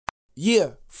Yeah,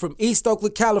 from East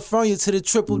Oakland, California to the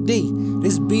Triple D.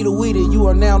 This be the weed and you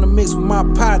are now in the mix with my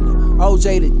partner,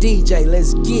 OJ the DJ.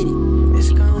 Let's get it.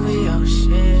 It's gonna be your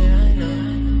shit, I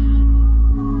know.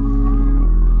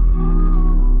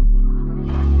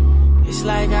 It's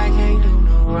like I can't do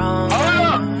no wrong.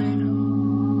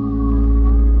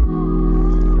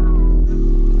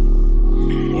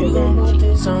 You gon' put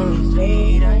this on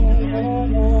repeat, I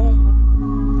know.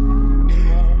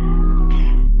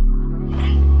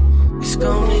 It's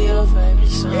gon' be your favorite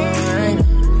song, I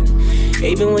know.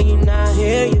 Even when you're not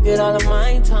here, you get all of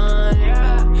my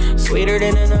time. Sweeter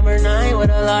than a number 9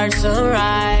 with a large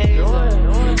sunrise.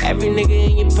 Every nigga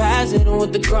in your past hit him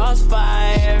with the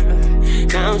crossfire.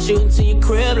 Now I'm shooting to your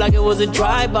crib like it was a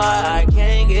drive-by. I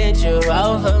can't get you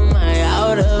out of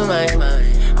my mind.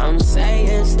 I'm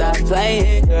saying stop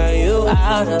playing, girl, you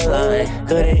out of line.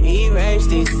 Couldn't erase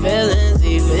these feelings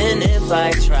even if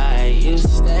I try. You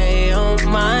stay on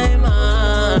my mind.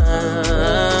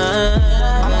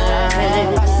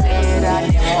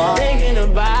 Thinking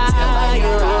about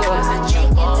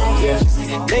you,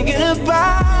 thinking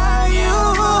about you.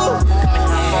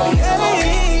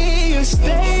 Hey, you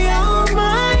stay on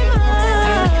my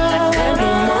mind.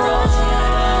 Every morning,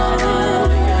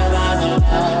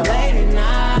 late at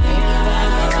night,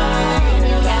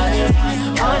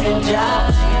 on the job,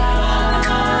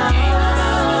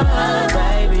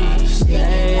 baby,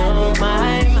 stay on my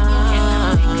mind.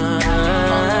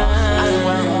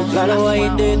 Love the way you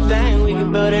did things, we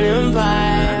could build an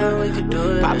empire. We could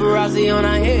do it. Paparazzi on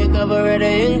our head, cover it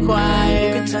and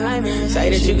inquire. Say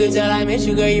that you could tell I miss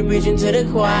you, girl, you preaching to the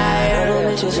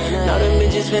choir. Know them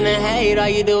bitches finna hate, all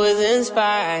you do is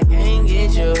inspire. I can't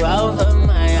get you out of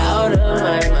my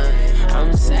mind.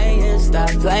 I'm saying stop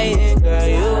playing, girl,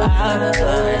 you out of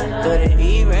line. Couldn't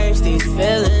erase these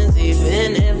feelings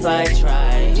even if I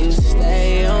try. You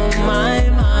stay on my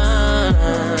mind.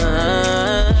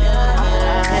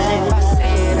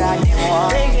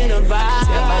 Thinking about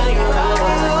you,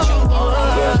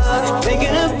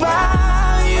 thinking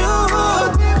about you.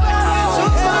 So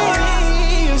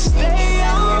baby, you stay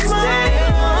on my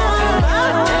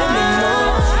mind. Every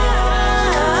morning,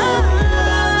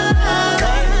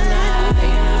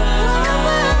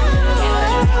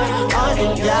 on the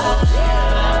job,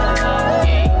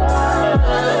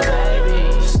 baby,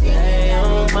 stay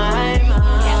on my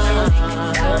mind.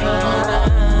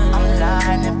 I'm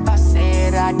lying if I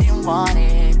said I didn't want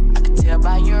it. I could tell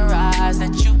by your eyes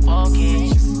that you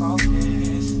focus.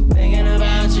 Thinking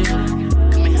about you.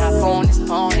 Come and hop on this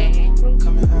pony.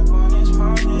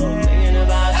 Thinking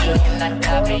about you. Can I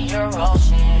dive in your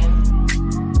ocean?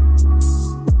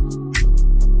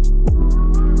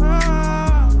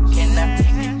 Can I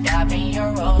take a dive in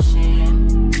your ocean?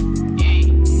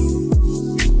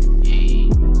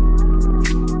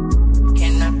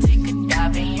 Can I take a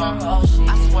dive in your ocean?